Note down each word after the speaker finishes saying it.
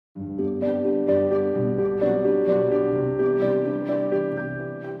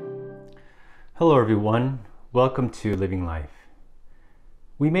Hello everyone, welcome to Living Life.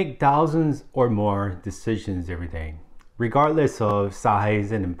 We make thousands or more decisions every day, regardless of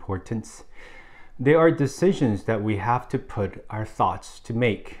size and importance. There are decisions that we have to put our thoughts to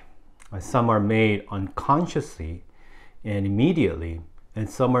make. Some are made unconsciously and immediately, and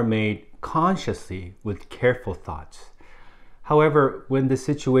some are made consciously with careful thoughts. However, when the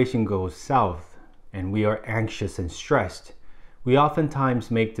situation goes south and we are anxious and stressed, we oftentimes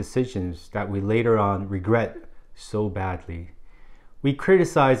make decisions that we later on regret so badly. We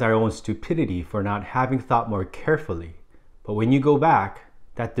criticize our own stupidity for not having thought more carefully. But when you go back,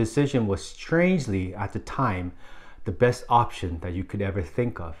 that decision was strangely, at the time, the best option that you could ever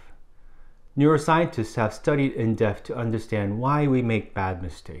think of. Neuroscientists have studied in depth to understand why we make bad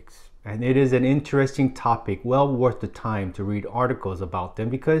mistakes. And it is an interesting topic, well worth the time to read articles about them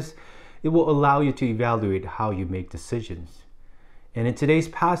because it will allow you to evaluate how you make decisions. And in today's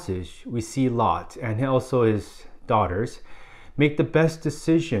passage, we see Lot and also his daughters make the best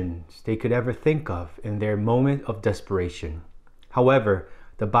decisions they could ever think of in their moment of desperation. However,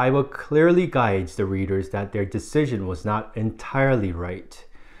 the Bible clearly guides the readers that their decision was not entirely right.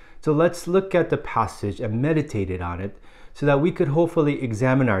 So let's look at the passage and meditate on it so that we could hopefully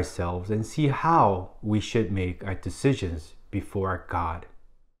examine ourselves and see how we should make our decisions before our God.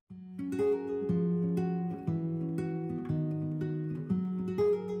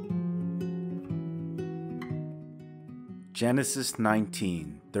 Genesis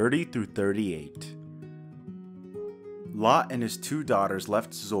 19, 30 through 38. Lot and his two daughters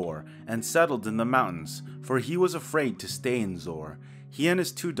left Zoar and settled in the mountains, for he was afraid to stay in Zoar. He and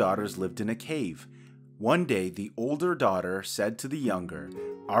his two daughters lived in a cave. One day the older daughter said to the younger,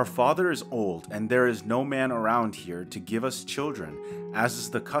 "Our father is old, and there is no man around here to give us children, as is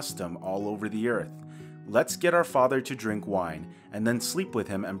the custom all over the earth. Let's get our father to drink wine, and then sleep with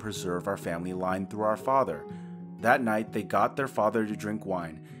him and preserve our family line through our father." That night they got their father to drink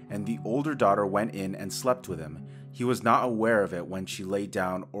wine, and the older daughter went in and slept with him. He was not aware of it when she lay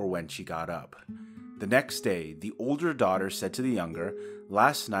down or when she got up. The next day the older daughter said to the younger,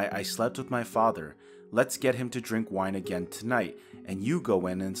 "Last night I slept with my father. Let's get him to drink wine again tonight, and you go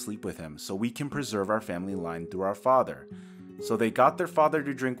in and sleep with him, so we can preserve our family line through our father." So they got their father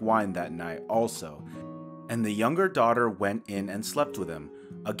to drink wine that night also, and the younger daughter went in and slept with him.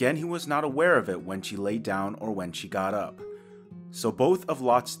 Again he was not aware of it when she lay down or when she got up. So both of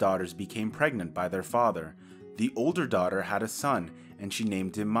Lot's daughters became pregnant by their father. The older daughter had a son, and she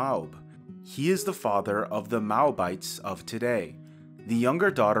named him Moab. He is the father of the Moabites of today. The younger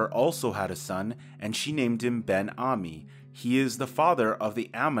daughter also had a son, and she named him Ben-Ami. He is the father of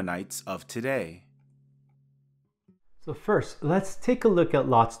the Ammonites of today. So first, let's take a look at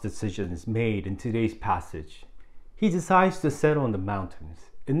Lot's decisions made in today's passage. He decides to settle in the mountains.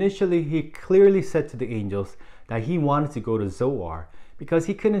 Initially, he clearly said to the angels that he wanted to go to Zoar because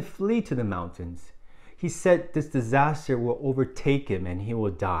he couldn't flee to the mountains. He said this disaster will overtake him and he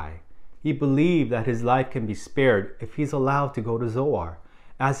will die. He believed that his life can be spared if he's allowed to go to Zoar.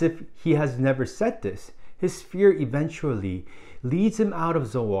 As if he has never said this, his fear eventually leads him out of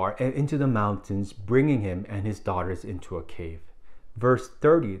Zoar and into the mountains, bringing him and his daughters into a cave. Verse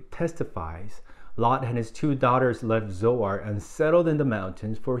 30 testifies, Lot and his two daughters left Zoar and settled in the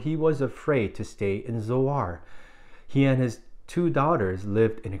mountains, for he was afraid to stay in Zoar. He and his two daughters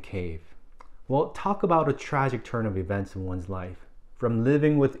lived in a cave. Well, talk about a tragic turn of events in one's life. From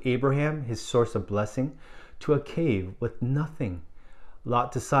living with Abraham, his source of blessing, to a cave with nothing.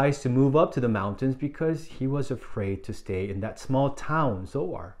 Lot decides to move up to the mountains because he was afraid to stay in that small town,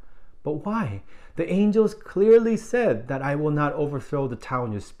 Zoar. But why? The angels clearly said that I will not overthrow the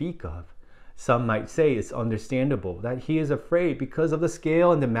town you speak of. Some might say it's understandable that he is afraid because of the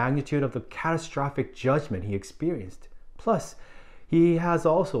scale and the magnitude of the catastrophic judgment he experienced. Plus, he has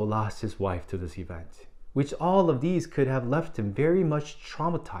also lost his wife to this event, which all of these could have left him very much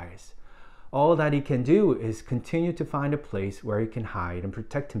traumatized. All that he can do is continue to find a place where he can hide and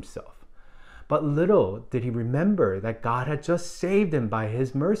protect himself. But little did he remember that God had just saved him by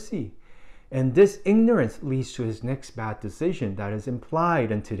his mercy. And this ignorance leads to his next bad decision that is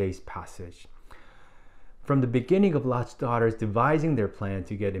implied in today's passage. From the beginning of Lot's daughters devising their plan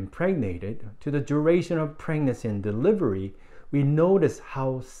to get impregnated to the duration of pregnancy and delivery, we notice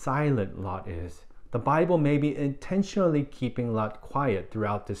how silent Lot is. The Bible may be intentionally keeping Lot quiet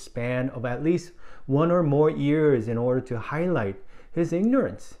throughout the span of at least 1 or more years in order to highlight his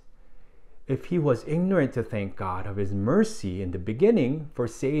ignorance. If he was ignorant to thank God of his mercy in the beginning for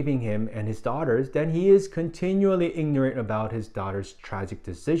saving him and his daughters, then he is continually ignorant about his daughters' tragic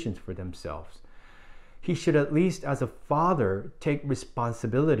decisions for themselves. He should at least, as a father, take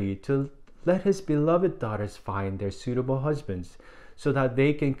responsibility to let his beloved daughters find their suitable husbands so that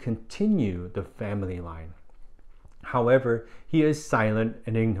they can continue the family line. However, he is silent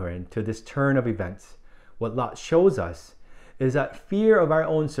and ignorant to this turn of events. What Lot shows us is that fear of our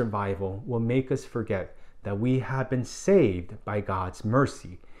own survival will make us forget that we have been saved by God's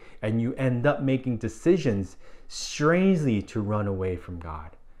mercy, and you end up making decisions strangely to run away from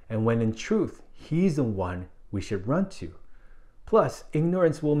God, and when in truth, he's the one we should run to. Plus,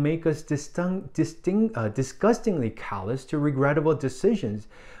 ignorance will make us disgustingly callous to regrettable decisions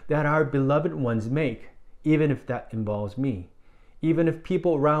that our beloved ones make, even if that involves me. Even if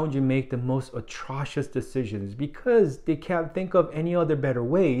people around you make the most atrocious decisions because they can't think of any other better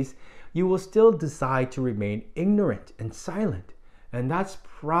ways, you will still decide to remain ignorant and silent. And that's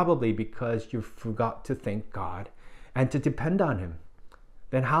probably because you forgot to thank God and to depend on Him.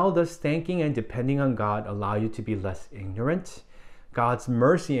 Then how does thanking and depending on God allow you to be less ignorant? God's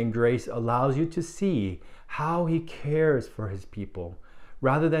mercy and grace allows you to see how He cares for His people.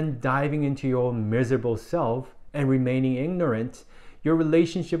 Rather than diving into your own miserable self and remaining ignorant, your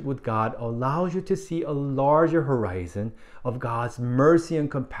relationship with God allows you to see a larger horizon of God's mercy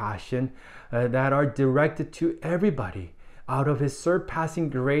and compassion that are directed to everybody out of His surpassing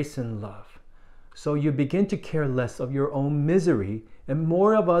grace and love. So you begin to care less of your own misery and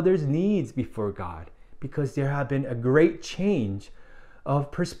more of others' needs before God, because there have been a great change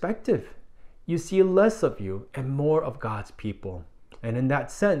of perspective. You see less of you and more of God's people. And in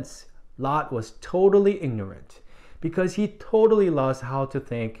that sense, Lot was totally ignorant because he totally lost how to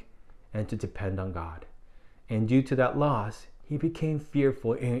think and to depend on God. And due to that loss, he became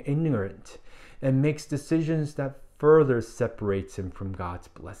fearful and ignorant and makes decisions that further separates him from God's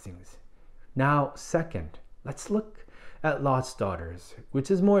blessings. Now, second, let's look at Lot's daughters, which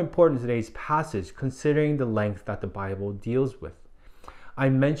is more important in today's passage considering the length that the Bible deals with. I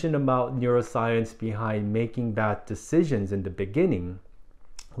mentioned about neuroscience behind making bad decisions in the beginning.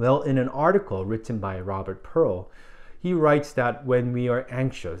 Well, in an article written by Robert Pearl, he writes that when we are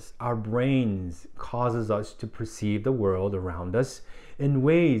anxious, our brains causes us to perceive the world around us in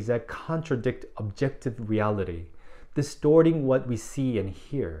ways that contradict objective reality, distorting what we see and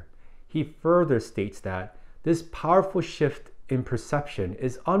hear. He further states that this powerful shift in perception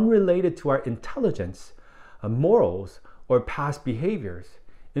is unrelated to our intelligence, morals, or past behaviors.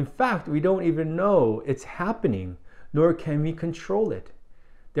 In fact, we don't even know it's happening, nor can we control it.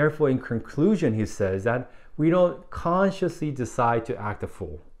 Therefore, in conclusion, he says that we don't consciously decide to act a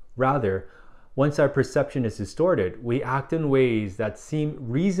fool. Rather, once our perception is distorted, we act in ways that seem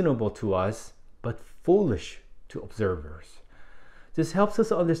reasonable to us, but foolish to observers. This helps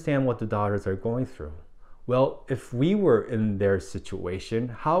us understand what the daughters are going through. Well, if we were in their situation,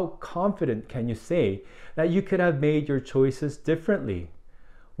 how confident can you say that you could have made your choices differently?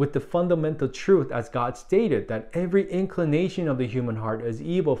 With the fundamental truth, as God stated, that every inclination of the human heart is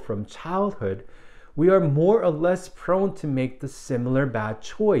evil from childhood, we are more or less prone to make the similar bad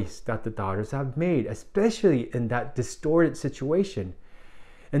choice that the daughters have made, especially in that distorted situation.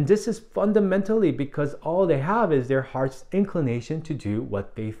 And this is fundamentally because all they have is their heart's inclination to do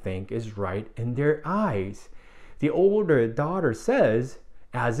what they think is right in their eyes. The older daughter says,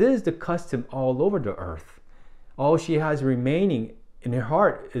 as is the custom all over the earth, all she has remaining in her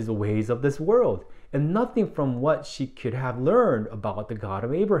heart is the ways of this world, and nothing from what she could have learned about the God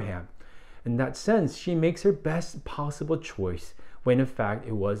of Abraham. In that sense, she makes her best possible choice when in fact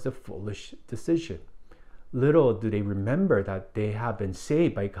it was a foolish decision. Little do they remember that they have been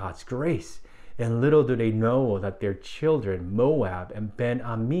saved by God's grace, and little do they know that their children, Moab and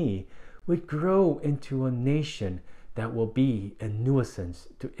Ben-Ami, would grow into a nation that will be a nuisance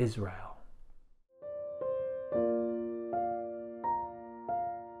to Israel.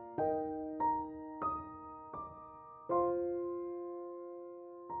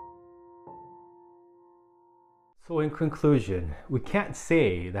 So in conclusion, we can't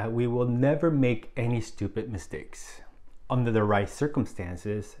say that we will never make any stupid mistakes. Under the right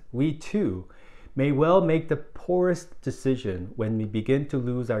circumstances, we too may well make the poorest decision when we begin to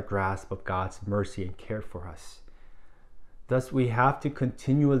lose our grasp of God's mercy and care for us. Thus, we have to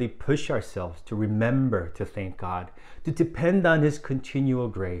continually push ourselves to remember to thank God, to depend on His continual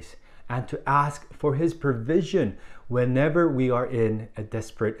grace, and to ask for His provision whenever we are in a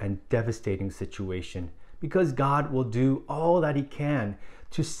desperate and devastating situation. Because God will do all that He can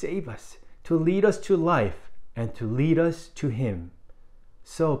to save us, to lead us to life, and to lead us to Him.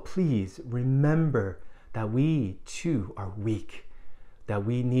 So please remember that we too are weak, that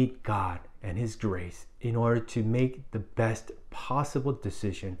we need God and His grace in order to make the best possible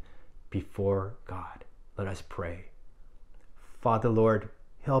decision before God. Let us pray. Father Lord,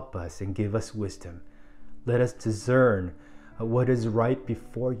 help us and give us wisdom. Let us discern what is right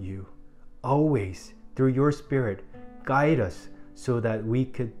before you. Always, through your Spirit, guide us so that we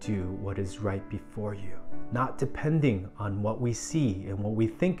could do what is right before you, not depending on what we see and what we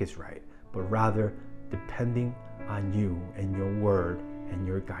think is right, but rather depending on you and your word and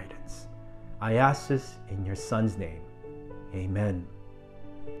your guidance. I ask this in your Son's name. Amen.